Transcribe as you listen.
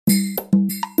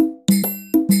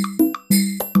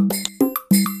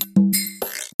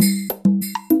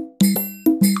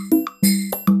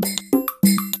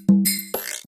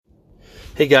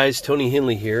Hey guys, Tony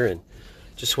Henley here, and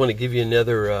just want to give you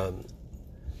another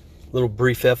little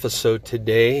brief episode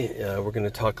today. We're going to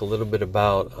talk a little bit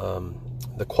about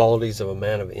the qualities of a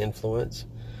man of influence.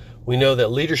 We know that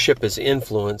leadership is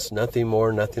influence, nothing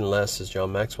more, nothing less, as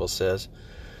John Maxwell says.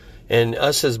 And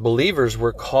us as believers,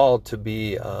 we're called to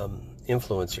be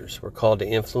influencers. We're called to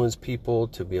influence people,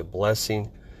 to be a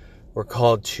blessing. We're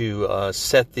called to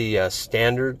set the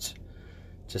standards,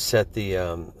 to set the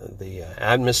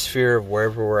atmosphere of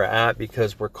wherever we're at,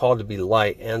 because we're called to be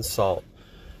light and salt.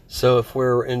 So if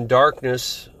we're in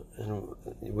darkness and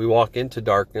we walk into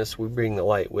darkness, we bring the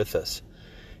light with us.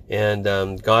 And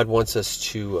God wants us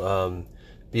to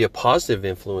be a positive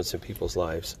influence in people's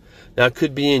lives. Now, it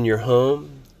could be in your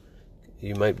home.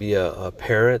 You might be a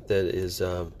parent that is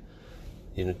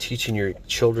teaching your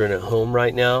children at home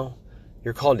right now.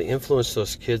 You're called to influence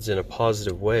those kids in a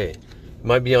positive way. It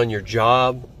might be on your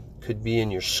job, could be in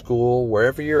your school,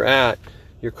 wherever you're at,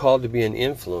 you're called to be an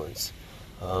influence.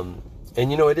 And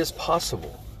it is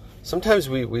possible. Sometimes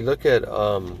we look at,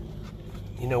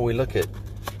 we look at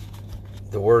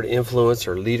the word influence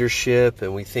or leadership,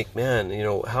 and we think, man,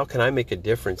 how can I make a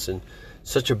difference in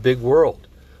such a big world?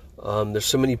 There's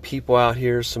so many people out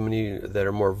here, so many that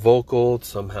are more vocal,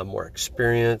 some have more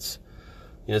experience.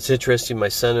 It's interesting, my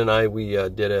son and I, we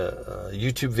did a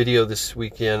YouTube video this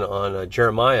weekend on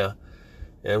Jeremiah.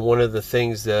 And one of the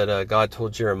things that God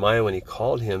told Jeremiah when he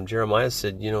called him, Jeremiah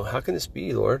said, how can this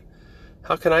be, Lord?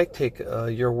 How can I take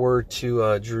your word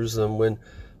to Jerusalem when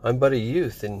I'm but a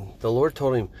youth? And the Lord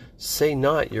told him, say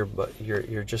not,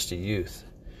 you're just a youth.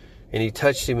 And he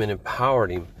touched him and empowered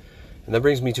him. And that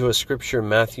brings me to a scripture in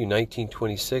Matthew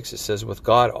 19:26. It says, with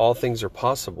God, all things are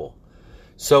possible.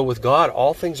 So with God,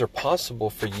 all things are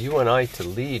possible for you and I to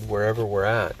lead wherever we're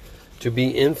at, to be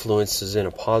influences in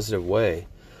a positive way.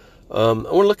 I want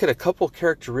to look at a couple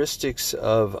characteristics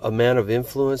of a man of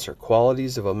influence, or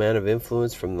qualities of a man of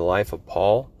influence from the life of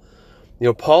Paul.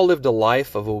 Paul lived a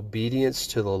life of obedience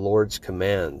to the Lord's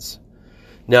commands.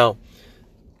 Now,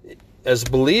 as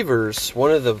believers,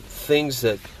 one of the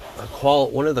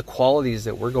qualities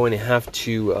that we're going to have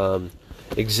to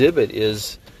exhibit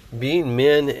is being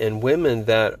men and women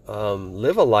that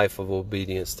live a life of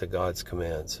obedience to God's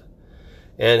commands.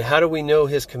 And how do we know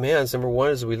His commands? Number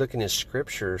one is we look in His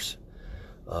scriptures.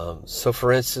 So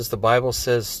for instance, the Bible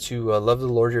says to love the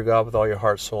Lord your God with all your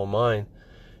heart, soul, and mind.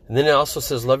 And then it also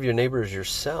says love your neighbor as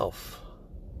yourself.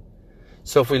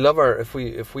 So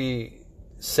if we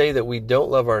say that we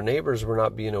don't love our neighbors, we're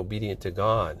not being obedient to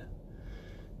God.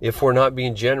 If we're not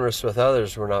being generous with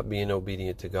others, we're not being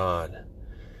obedient to God.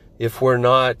 If we're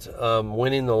not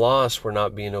winning the lost, we're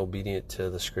not being obedient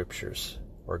to the scriptures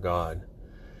or God.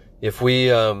 If we,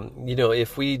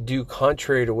 if we do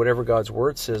contrary to whatever God's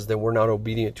word says, then we're not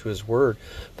obedient to His word.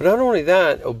 But not only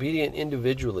that, obedient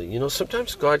individually.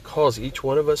 Sometimes God calls each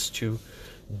one of us to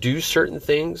do certain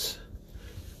things.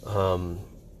 I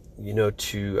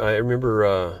remember,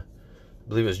 I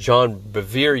believe it was John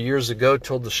Bevere years ago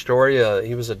told the story.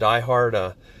 He was a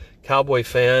diehard Cowboy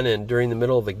fan, and during the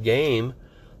middle of a game,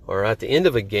 or at the end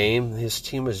of a game, his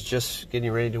team was just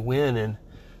getting ready to win, and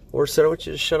the Lord said, I want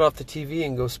you to shut off the TV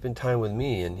and go spend time with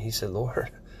me. And he said,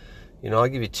 Lord, I'll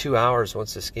give you 2 hours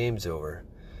once this game's over.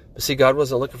 But see, God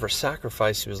wasn't looking for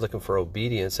sacrifice. He was looking for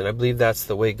obedience. And I believe that's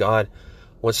the way God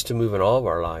wants to move in all of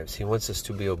our lives. He wants us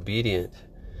to be obedient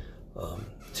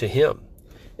to Him.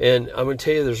 And I'm going to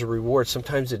tell you, there's a reward.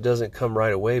 Sometimes it doesn't come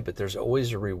right away, but there's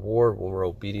always a reward when we're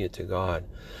obedient to God.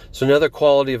 So another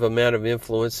quality of a man of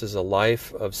influence is a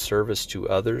life of service to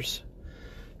others.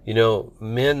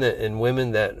 Men and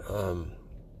women that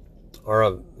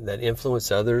that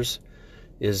influence others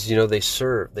is, they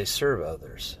serve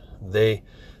others.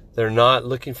 They're not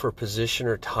looking for position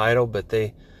or title, but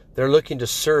they're looking to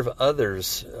serve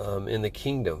others in the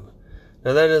kingdom.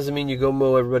 Now that doesn't mean you go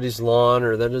mow everybody's lawn,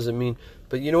 or that doesn't mean,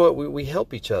 but you know what? We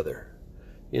help each other.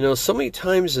 So many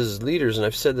times as leaders, and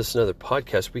I've said this in other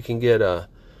podcasts, we can get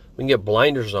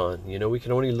blinders on. We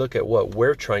can only look at what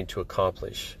we're trying to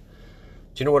accomplish.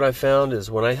 Do you know what I found is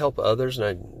when I help others,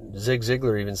 and Zig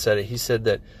Ziglar even said it, he said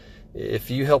that if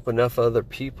you help enough other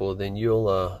people, then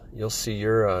you'll see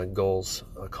your goals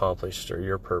accomplished, or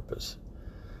your purpose.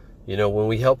 When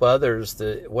we help others,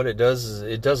 what it does is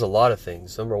it does a lot of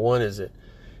things. Number one is it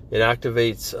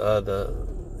activates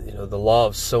the law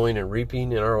of sowing and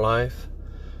reaping in our life.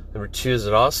 Number two is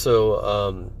it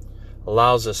also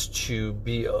allows us to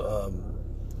be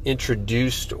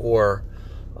introduced or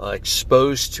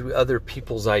exposed to other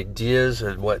people's ideas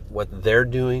and what they're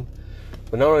doing.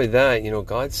 But not only that,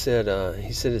 God said,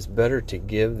 He said it's better to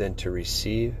give than to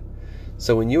receive.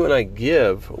 So when you and I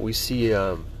give, we see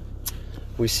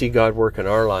we see God work in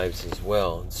our lives as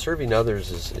well. And serving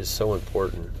others is so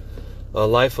important. A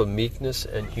life of meekness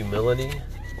and humility.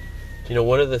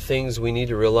 One of the things we need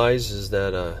to realize is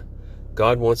that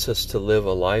God wants us to live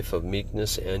a life of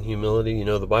meekness and humility.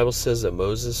 The Bible says that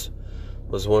Moses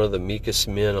was one of the meekest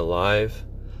men alive.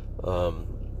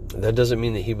 That doesn't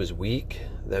mean that he was weak.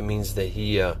 That means that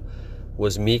he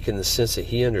was meek in the sense that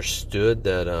he understood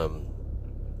that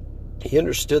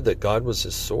God was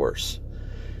his source.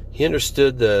 He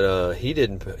understood that he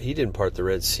didn't part the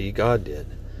Red Sea, God did.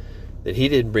 That he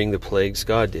didn't bring the plagues,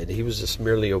 God did. He was just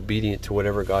merely obedient to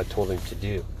whatever God told him to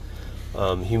do.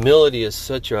 Humility is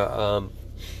such a,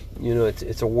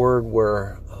 it's a word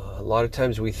where a lot of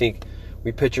times we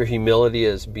picture humility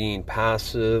as being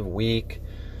passive, weak,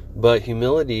 but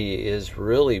humility is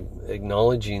really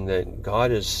acknowledging that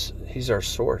God he's our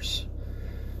source.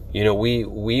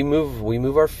 We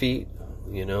move our feet,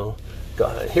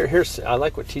 God, here's I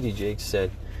like what T.D. Jakes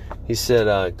said. He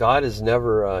said, God he's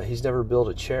never built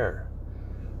a chair.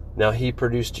 Now, he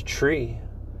produced a tree,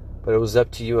 but it was up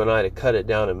to you and I to cut it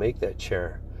down and make that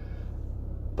chair.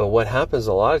 But what happens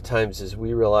a lot of times is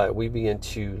we begin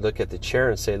to look at the chair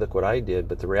and say, look what I did.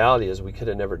 But the reality is we could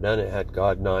have never done it had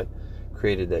God not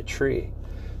created that tree.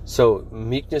 So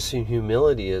meekness and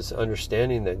humility is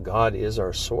understanding that God is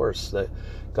our source, that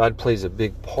God plays a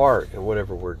big part in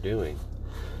whatever we're doing.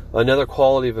 Another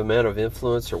quality of a man of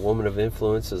influence or woman of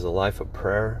influence is a life of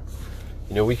prayer.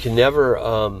 We can never,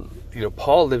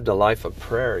 Paul lived a life of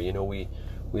prayer. We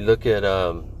look at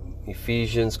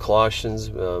Ephesians,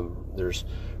 Colossians, there's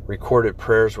recorded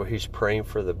prayers where he's praying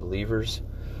for the believers.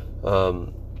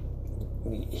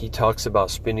 He talks about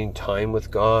spending time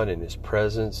with God and his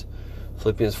presence.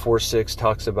 Philippians 4:6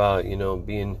 talks about,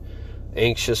 being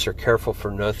anxious or careful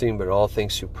for nothing, but all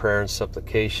things through prayer and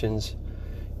supplications.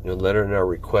 Letting our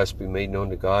requests be made known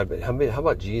to God. But how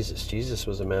about Jesus? Jesus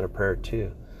was a man of prayer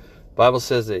too. The Bible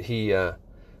says that he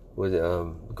would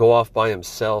go off by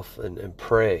himself and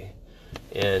pray.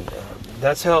 And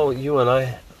that's how you and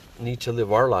I need to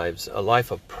live our lives, a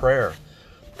life of prayer.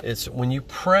 It's when you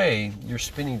pray, you're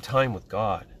spending time with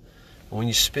God. And when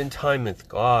you spend time with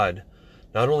God,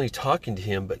 not only talking to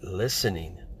him, but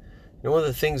listening. One of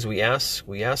the things we ask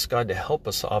God to help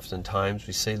us oftentimes.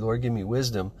 We say, Lord, give me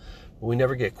wisdom. But we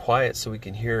never get quiet so we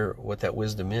can hear what that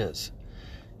wisdom is.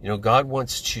 God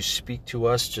wants to speak to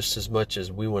us just as much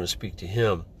as we want to speak to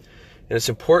him. And it's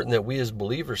important that we as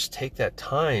believers take that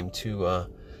time to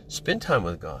spend time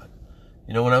with God.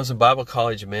 When I was in Bible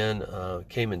college, a man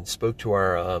came and spoke to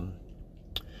our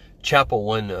chapel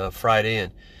one Friday,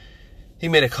 and he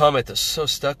made a comment that so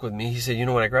stuck with me. He said,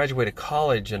 when I graduated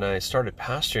college and I started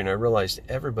pastoring, I realized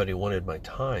everybody wanted my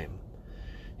time.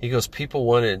 He goes, people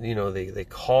wanted, they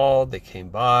called, they came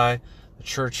by. The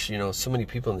church, so many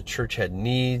people in the church had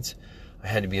needs. I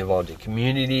had to be involved in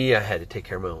community. I had to take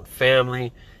care of my own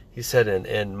family. He said,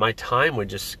 and my time would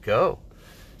just go.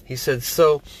 He said,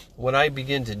 so what I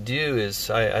began to do is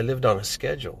I lived on a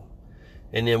schedule.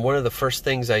 And then one of the first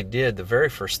things I did, the very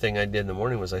first thing I did in the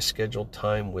morning was I scheduled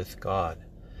time with God.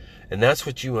 And that's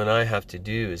what you and I have to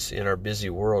do is in our busy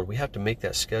world. We have to make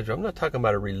that schedule. I'm not talking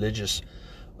about a religious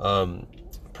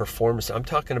performance. I'm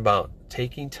talking about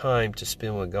taking time to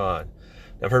spend with God.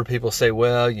 I've heard people say,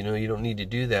 well, you don't need to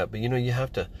do that. But, you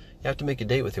have to make a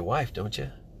date with your wife, don't you?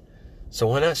 So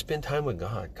why not spend time with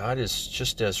God? God is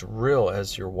just as real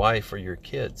as your wife or your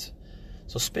kids.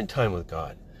 So spend time with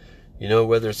God.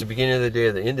 Whether it's the beginning of the day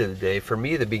or the end of the day. For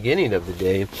me, the beginning of the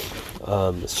day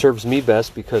serves me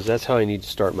best because that's how I need to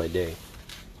start my day.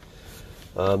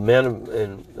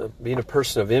 Being a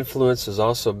person of influence is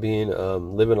also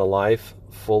living a life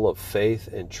full of faith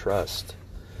and trust.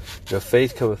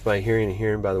 Faith cometh by hearing, and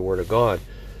hearing by the word of God.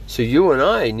 So you and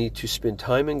I need to spend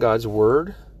time in God's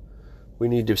word. We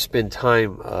need to spend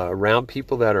time around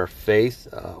people that are faith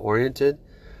oriented.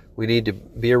 We need to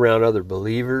be around other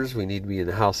believers. We need to be in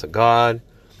the house of God.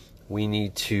 We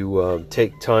need to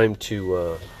take time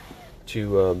to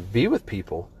be with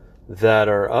people that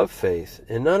are of faith.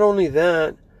 And not only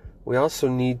that, we also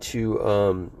need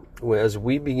to, as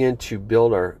we begin to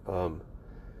build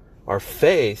our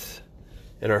faith,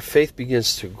 and our faith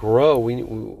begins to grow,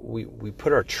 we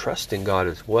put our trust in God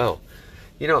as well.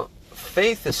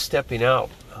 Faith is stepping out.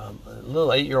 A little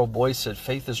 8-year-old boy said,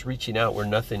 faith is reaching out where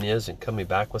nothing is and coming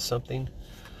back with something.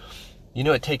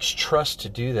 It takes trust to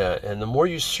do that. And the more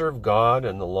you serve God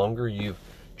and the longer you've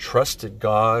trusted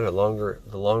God, the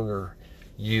longer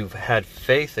you've had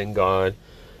faith in God,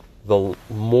 the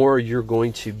more you're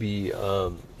going to be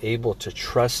able to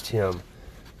trust him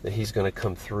that he's going to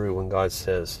come through when God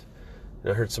says.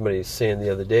 And I heard somebody saying the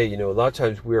other day, a lot of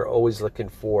times we're always looking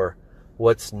for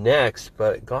what's next,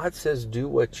 but God says, do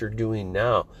what you're doing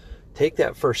now. Take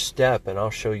that first step and I'll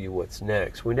show you what's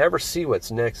next. We never see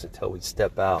what's next until we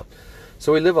step out.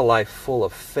 So we live a life full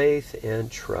of faith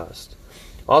and trust.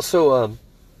 Also,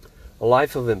 a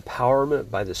life of empowerment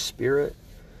by the Spirit.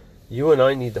 You and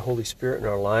I need the Holy Spirit in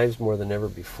our lives more than ever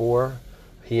before.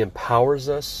 He empowers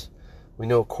us. We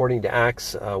know according to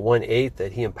Acts 1:8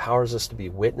 that He empowers us to be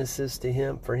witnesses to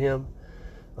Him, for Him.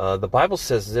 The Bible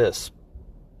says this.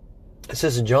 It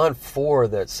says in John 4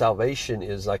 that salvation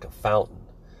is like a fountain.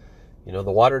 You know,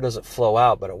 the water doesn't flow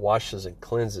out, but it washes and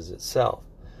cleanses itself.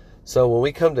 So when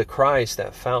we come to Christ,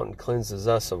 that fountain cleanses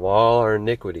us of all our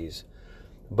iniquities.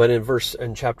 But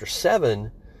in chapter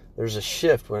 7, there's a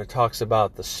shift when it talks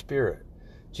about the Spirit.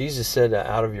 Jesus said that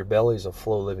out of your bellies will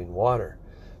flow living water.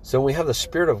 So when we have the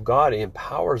Spirit of God, He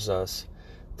empowers us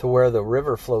to where the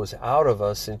river flows out of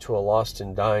us into a lost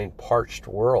and dying, parched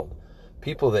world.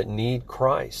 People that need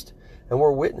Christ. And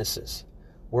we're witnesses.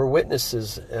 We're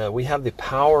witnesses. We have the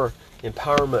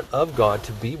empowerment of God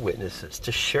to be witnesses,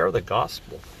 to share the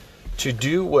gospel, to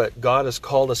do what God has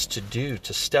called us to do,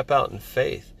 to step out in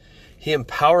faith. He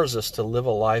empowers us to live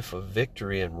a life of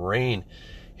victory and reign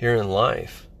here in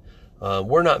life.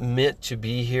 We're not meant to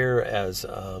be here as,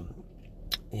 a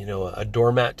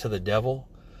doormat to the devil.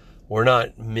 We're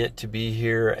not meant to be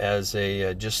here as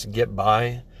a just get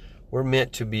by. We're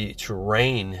meant to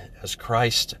reign as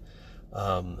Christ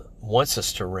wants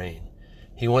us to reign.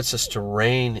 He wants us to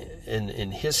reign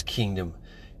in His kingdom,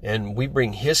 and we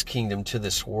bring His kingdom to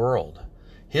this world.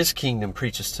 His kingdom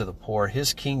preaches to the poor.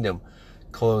 His kingdom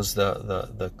clothes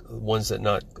the ones that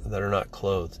are not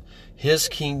clothed. His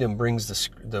kingdom brings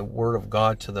the word of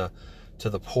God to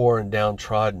the poor and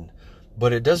downtrodden.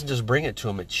 But it doesn't just bring it to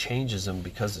them, it changes them,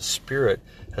 because the Spirit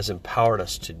has empowered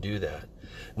us to do that.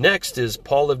 Next is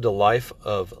Paul lived a life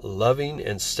of loving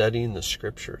and studying the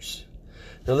Scriptures.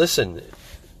 Now listen,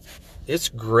 it's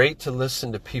great to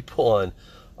listen to people on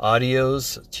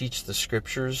audios teach the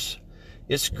Scriptures.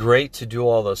 It's great to do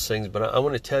all those things, but I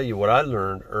want to tell you what I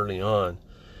learned early on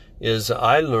is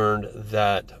I learned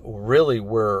that really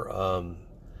where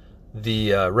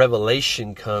the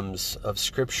revelation comes of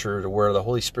Scripture, to where the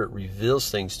Holy Spirit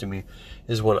reveals things to me,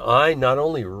 is when I not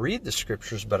only read the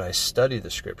Scriptures, but I study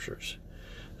the Scriptures.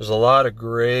 There's a lot of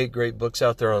great books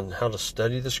out there on how to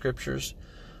study the Scriptures.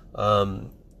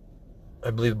 I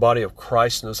believe the body of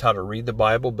Christ knows how to read the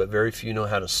Bible, but very few know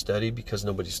how to study because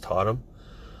nobody's taught them.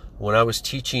 When I was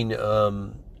teaching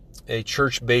a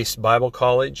church-based Bible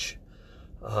college,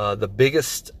 the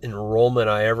biggest enrollment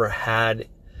I ever had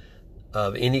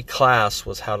of any class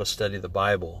was how to study the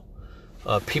Bible.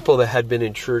 People that had been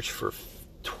in church for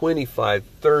 25,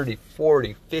 30,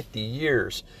 40, 50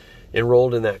 years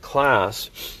enrolled in that class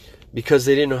because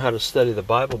they didn't know how to study the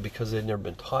Bible, because they'd never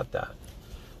been taught that.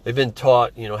 They've been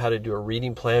taught, how to do a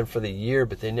reading plan for the year,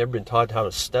 but they've never been taught how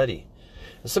to study.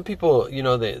 And some people,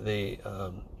 they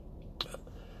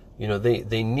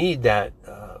need that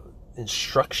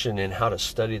instruction in how to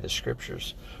study the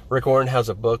Scriptures. Rick Warren has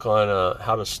a book on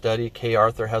how to study. Kay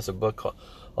Arthur has a book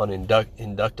on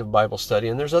inductive Bible study,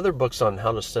 and there's other books on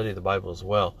how to study the Bible as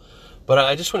well. But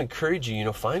I just want to encourage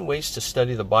you, find ways to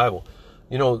study the Bible.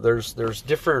 There's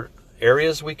different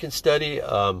areas we can study.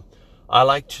 I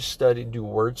like to do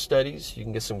word studies. You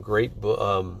can get some great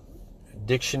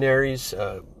dictionaries,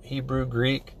 Hebrew,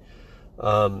 Greek.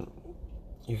 You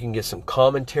can get some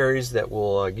commentaries that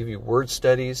will give you word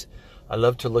studies. I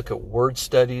love to look at word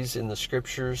studies in the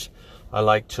Scriptures. I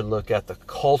like to look at the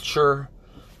culture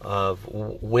of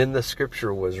when the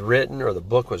Scripture was written, or the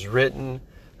book was written,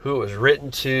 who it was written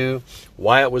to,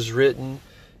 why it was written.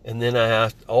 And then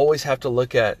I always have to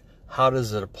look at, how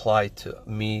does it apply to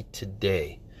me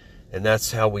today? And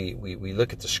that's how we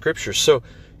look at the Scriptures. So,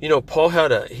 Paul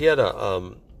had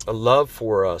a love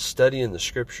for studying the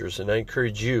Scriptures, and I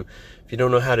encourage you, if you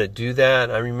don't know how to do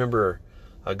that. I remember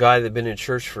a guy that had been in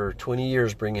church for 20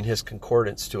 years bringing his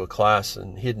concordance to a class,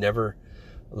 and he had never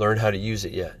learned how to use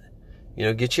it yet.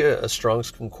 Get you a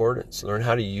Strong's Concordance, learn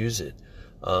how to use it.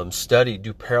 Study,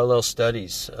 do parallel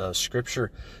studies.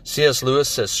 Scripture, C.S. Lewis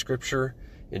says Scripture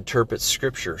interprets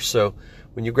Scripture. So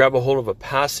when you grab a hold of a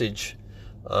passage,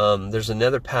 there's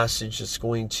another passage that's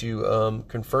going to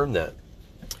confirm that.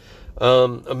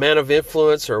 A man of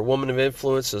influence or a woman of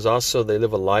influence is also, they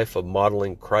live a life of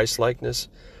modeling Christ-likeness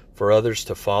for others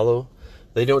to follow.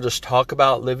 They don't just talk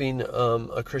about living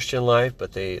a Christian life,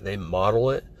 but they model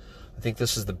it. I think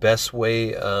this is the best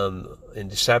way in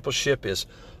discipleship, is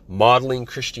modeling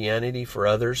Christianity for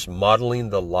others, modeling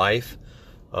the life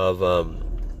of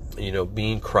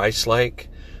being Christ-like.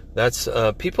 That's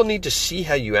people need to see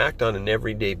how you act on an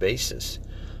everyday basis.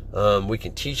 We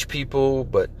can teach people,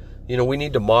 but, we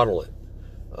need to model it.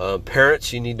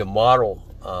 Parents, you need to model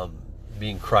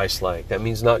being Christ-like. That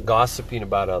means not gossiping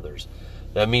about others.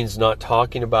 That means not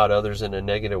talking about others in a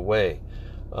negative way.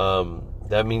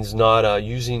 That means not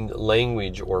using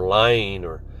language or lying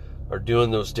or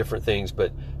doing those different things,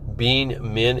 but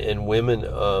being men and women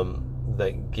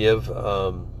that give,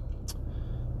 the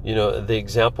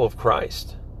example of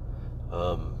Christ.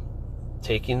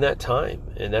 Taking that time.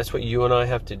 And that's what you and I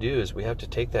have to do, is we have to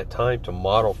take that time to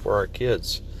model for our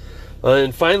kids.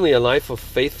 And finally, a life of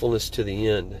faithfulness to the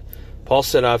end. Paul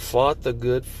said, I've fought the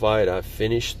good fight. I've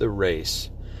finished the race.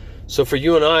 So for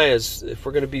you and I, if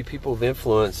we're going to be people of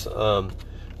influence,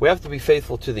 we have to be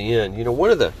faithful to the end. One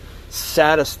of the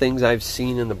saddest things I've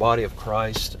seen in the body of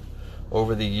Christ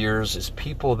over the years is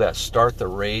people that start the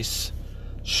race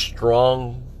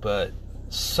strong, but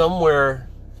somewhere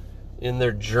in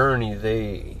their journey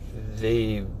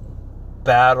they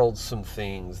battled some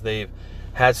things. They've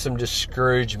had some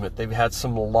discouragement. They've had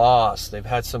some loss. They've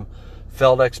had some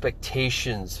failed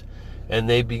expectations. And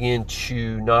they begin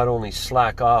to not only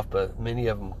slack off, but many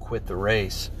of them quit the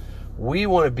race. We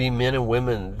want to be men and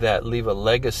women that leave a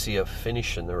legacy of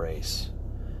finishing the race.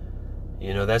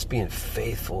 That's being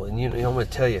faithful. And I'm going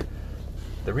to tell you,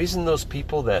 the reason those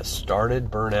people that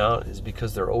started burn out is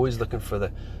because they're always looking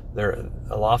for they're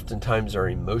oftentimes are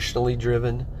emotionally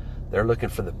driven. They're looking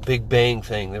for the big bang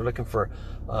thing. They're looking for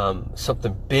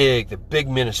something big, the big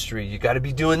ministry. You got to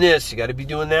be doing this. You got to be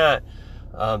doing that.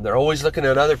 They're always looking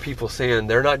at other people saying,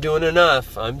 they're not doing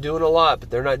enough. I'm doing a lot, but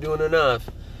they're not doing enough.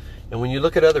 And when you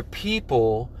look at other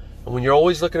people, and when you're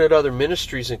always looking at other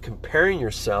ministries and comparing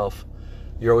yourself,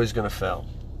 you're always going to fail.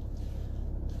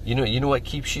 You know what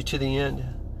keeps you to the end?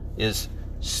 Is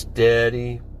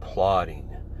steady plodding.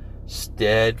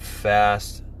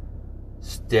 Steadfast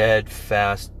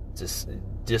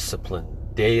discipline.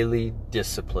 Daily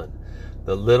discipline.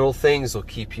 The little things will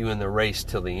keep you in the race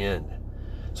till the end.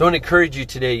 So I want to encourage you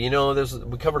today.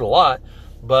 We covered a lot,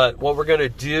 but what we're going to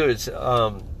do is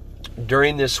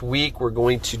during this week we're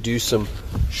going to do some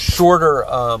shorter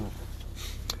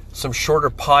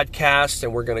podcasts,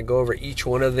 and we're going to go over each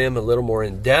one of them a little more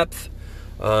in depth.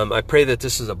 I pray that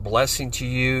this is a blessing to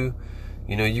you.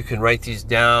 You can write these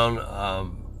down.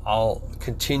 I'll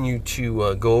continue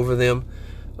to go over them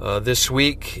this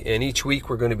week, and each week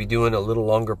we're going to be doing a little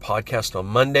longer podcast on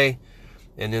Monday.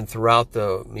 And then throughout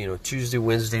the, Tuesday,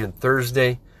 Wednesday, and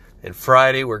Thursday, and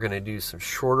Friday, we're going to do some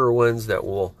shorter ones that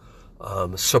will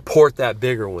support that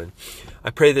bigger one. I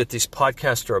pray that these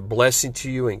podcasts are a blessing to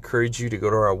you. I encourage you to go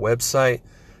to our website,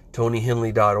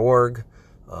 tonyhenley.org.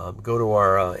 Go to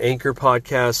our Anchor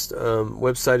podcast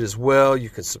website as well. You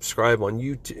can subscribe on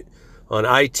YouTube, on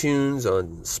iTunes,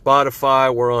 on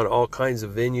Spotify. We're on all kinds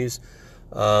of venues.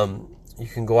 You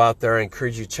can go out there. I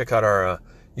encourage you to check out our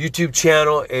YouTube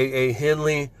channel, A.A.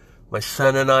 Henley. My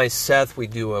son and I, Seth, we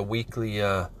do a weekly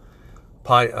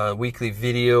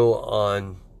video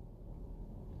on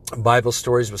Bible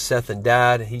stories with Seth and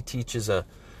Dad. He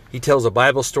tells a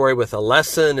Bible story with a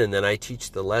lesson, and then I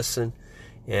teach the lesson.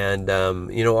 And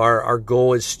our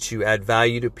goal is to add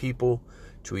value to people,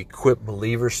 to equip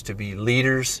believers to be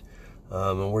leaders,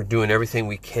 and we're doing everything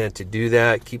we can to do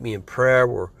that. Keep me in prayer.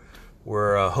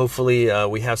 We're hopefully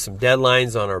we have some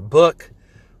deadlines on our book.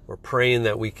 We're praying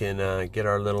that we can get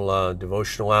our little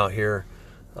devotional out here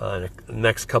in the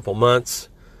next couple months.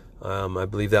 I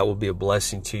believe that will be a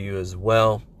blessing to you as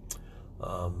well.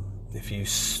 If you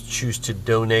choose to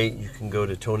donate, you can go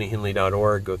to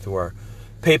tonyhenley.org, go through our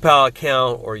PayPal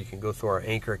account, or you can go through our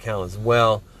Anchor account as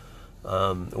well.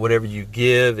 Whatever you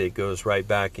give, it goes right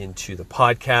back into the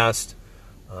podcast.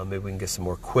 Maybe we can get some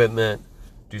more equipment,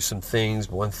 do some things.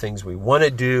 One things we want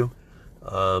to do,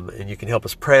 and you can help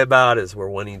us pray about, is we're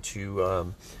wanting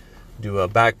to do a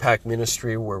backpack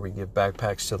ministry where we give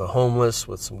backpacks to the homeless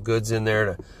with some goods in there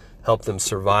to help them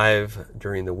survive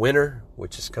during the winter,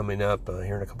 which is coming up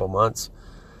here in a couple months.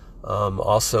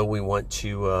 Also, we want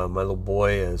to, my little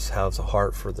boy has a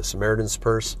heart for the Samaritan's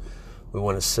Purse. We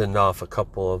want to send off a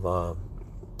couple of,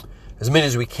 as many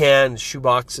as we can,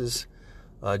 shoeboxes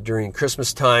during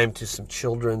Christmas time to some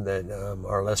children that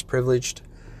are less privileged.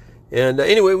 And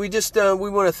anyway, we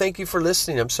want to thank you for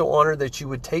listening. I'm so honored that you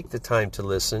would take the time to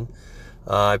listen.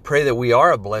 I pray that we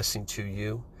are a blessing to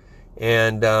you.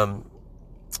 And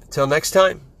until next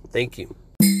time, thank you.